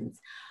decisions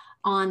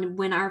on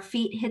when our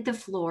feet hit the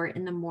floor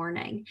in the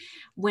morning,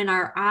 when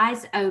our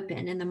eyes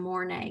open in the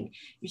morning.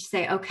 You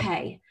say,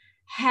 okay,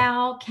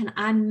 how can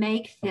I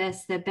make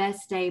this the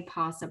best day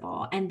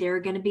possible? And there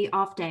are going to be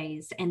off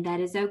days, and that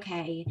is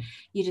okay.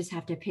 You just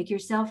have to pick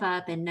yourself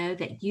up and know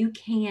that you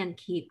can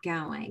keep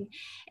going,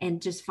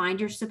 and just find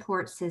your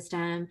support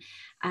system.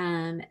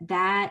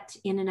 That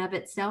in and of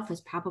itself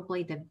is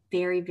probably the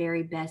very,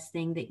 very best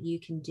thing that you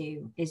can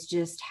do, is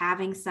just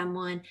having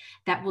someone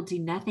that will do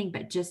nothing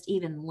but just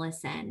even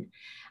listen,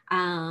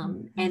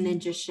 and then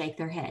just shake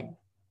their head.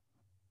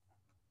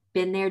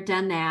 Been there,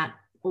 done that.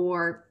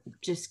 Or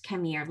just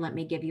come here, let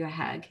me give you a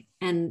hug,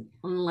 and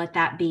let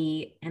that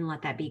be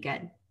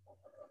good.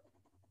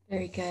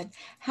 Very good.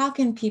 How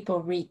can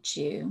people reach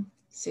you,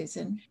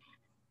 Susan?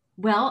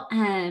 Well,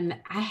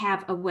 I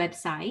have a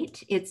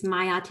website. It's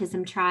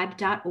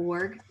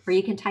myautismtribe.org, or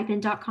you can type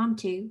in .com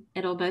too.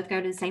 It'll both go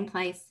to the same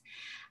place.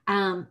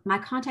 My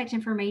contact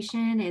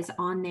information is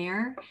on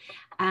there.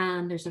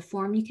 There's a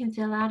form you can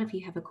fill out if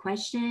you have a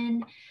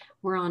question.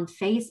 We're on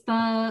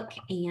Facebook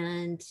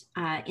and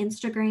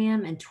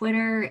Instagram and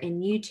Twitter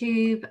and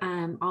YouTube,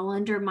 all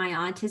under My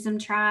Autism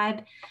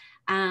Tribe.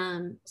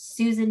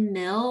 Susan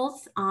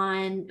Mills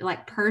on,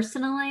 like,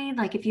 personally,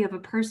 like if you have a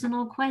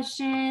personal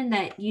question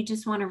that you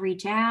just want to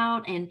reach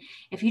out, and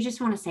if you just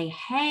want to say,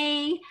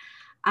 hey,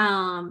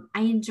 I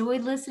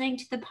enjoyed listening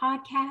to the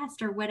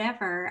podcast or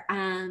whatever.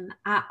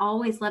 I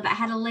always love it. I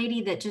had a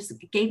lady that just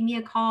gave me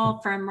a call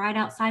from right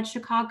outside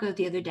Chicago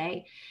the other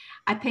day.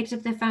 I picked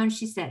up the phone.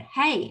 She said,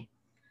 hey.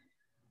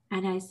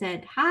 And I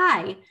said,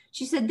 hi.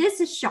 She said, this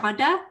is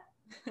Shonda.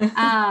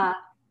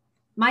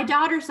 My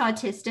daughter's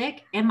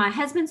autistic and my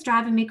husband's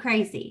driving me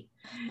crazy.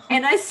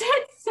 And I said,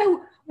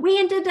 so we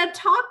ended up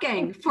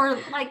talking for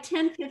like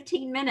 10,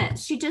 15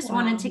 minutes. She just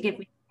wanted to give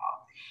me a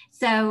call.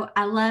 So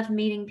I love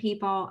meeting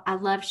people. I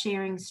love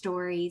sharing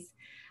stories,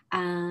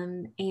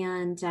 and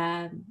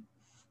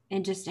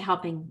just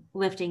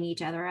lifting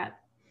each other up.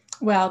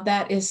 Well,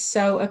 that is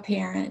so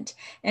apparent.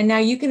 And now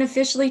you can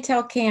officially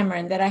tell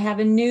Cameron that I have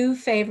a new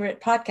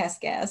favorite podcast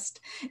guest,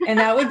 and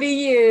that would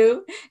be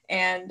you.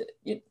 And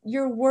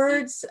your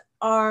words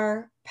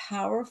are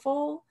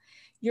powerful.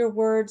 Your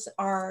words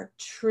are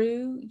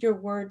true. Your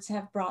words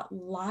have brought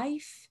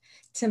life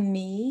to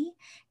me,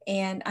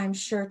 and I'm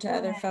sure to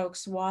other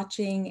folks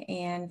watching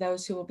and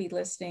those who will be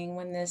listening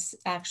when this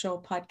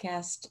actual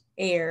podcast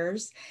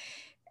airs.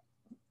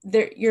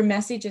 Your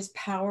message is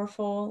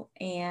powerful,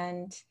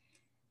 and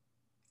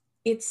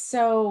it's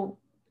so,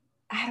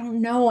 I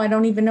don't know, I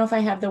don't even know if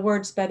I have the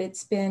words, but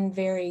it's been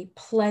very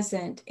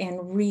pleasant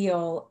and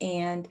real.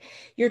 And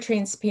your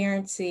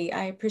transparency,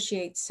 I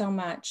appreciate so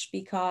much,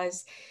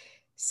 because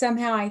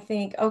somehow I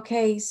think,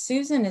 okay,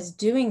 Susan is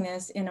doing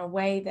this in a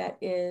way that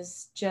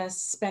is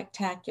just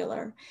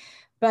spectacular.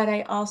 But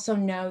I also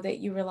know that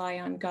you rely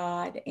on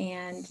God,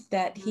 and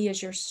that He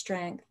is your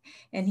strength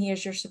and He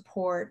is your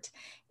support.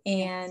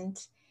 And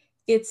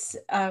it's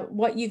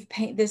what you've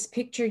painted, this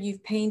picture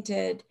you've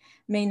painted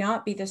may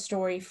not be the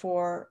story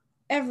for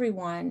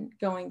everyone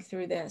going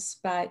through this,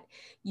 but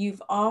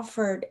you've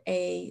offered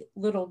a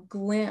little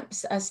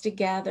glimpse, us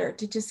together,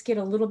 to just get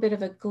a little bit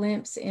of a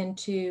glimpse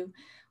into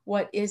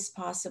what is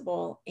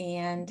possible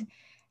and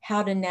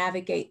how to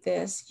navigate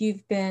this.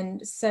 You've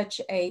been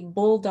such a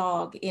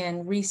bulldog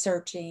in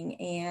researching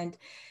and,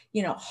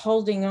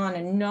 holding on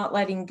and not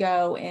letting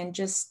go, and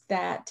just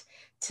that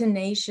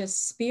tenacious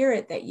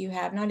spirit that you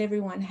have. Not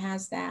everyone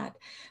has that,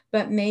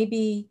 but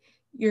maybe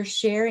your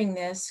sharing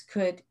this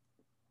could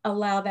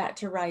allow that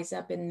to rise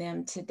up in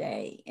them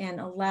today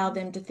and allow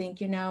them to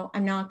think,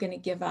 I'm not going to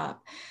give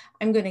up.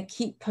 I'm going to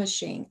keep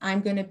pushing.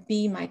 I'm going to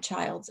be my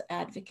child's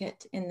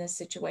advocate in this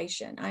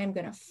situation. I am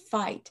going to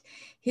fight.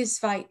 His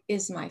fight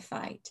is my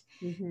fight.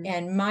 Mm-hmm.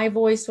 And my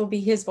voice will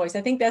be his voice.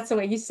 I think that's the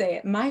way you say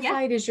it. My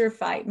fight is your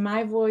fight.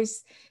 My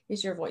voice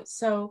is your voice.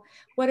 So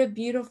what a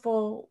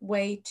beautiful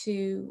way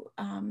to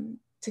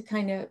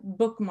kind of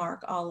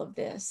bookmark all of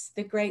this,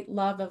 the great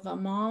love of a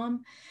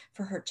mom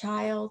for her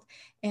child,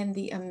 and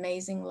the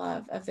amazing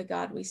love of the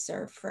God we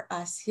serve for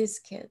us, his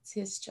kids,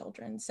 his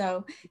children.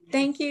 So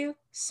thank you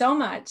so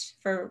much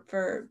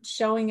for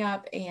showing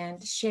up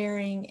and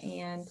sharing,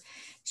 and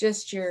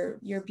just your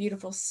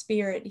beautiful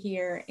spirit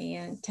here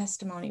and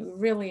testimony. We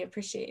really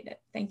appreciate it.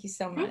 Thank you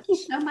so much. Thank you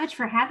so much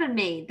for having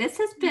me. This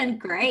has been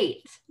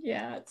great.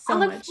 Yeah, it's so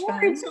much fun.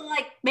 I look forward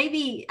to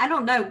maybe, I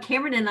don't know,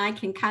 Cameron and I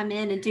can come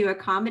in and do a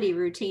comedy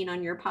routine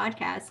on your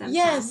podcast sometime.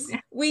 Yes,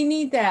 we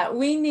need that.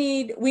 We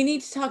need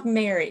to talk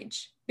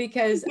marriage,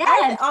 because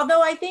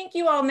although I think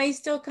you all may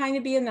still kind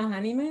of be in the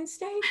honeymoon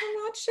stage,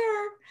 I'm not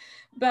sure.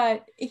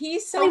 But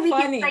he's so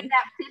funny. We can say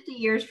that 50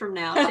 years from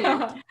now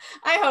too.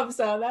 I hope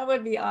so. That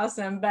would be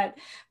awesome. But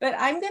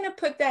I'm going to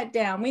put that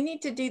down. We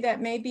need to do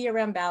that maybe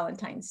around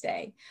Valentine's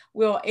Day.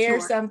 We'll air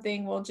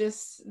something. We'll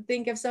just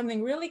think of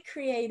something really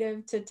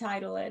creative to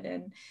title it,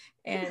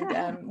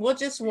 and we'll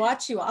just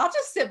watch you. I'll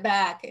just sit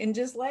back and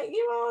just let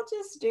you all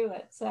just do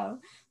it. So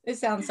it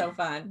sounds so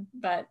fun.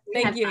 But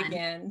thank you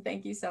again.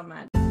 Thank you so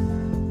much.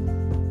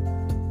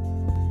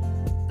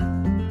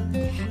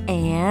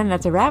 And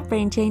that's a wrap,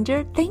 Brain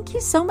Changer. Thank you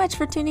so much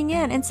for tuning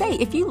in. And say,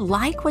 if you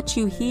like what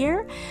you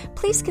hear,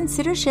 please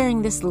consider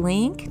sharing this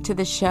link to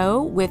the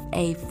show with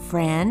a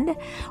friend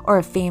or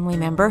a family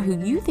member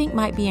who you think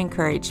might be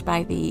encouraged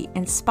by the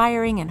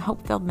inspiring and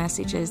hope-filled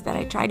messages that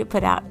I try to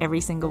put out every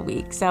single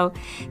week. So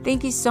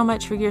thank you so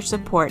much for your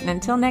support. And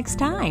until next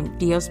time,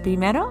 Dios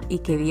primero y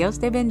que Dios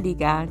te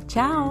bendiga.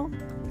 Ciao.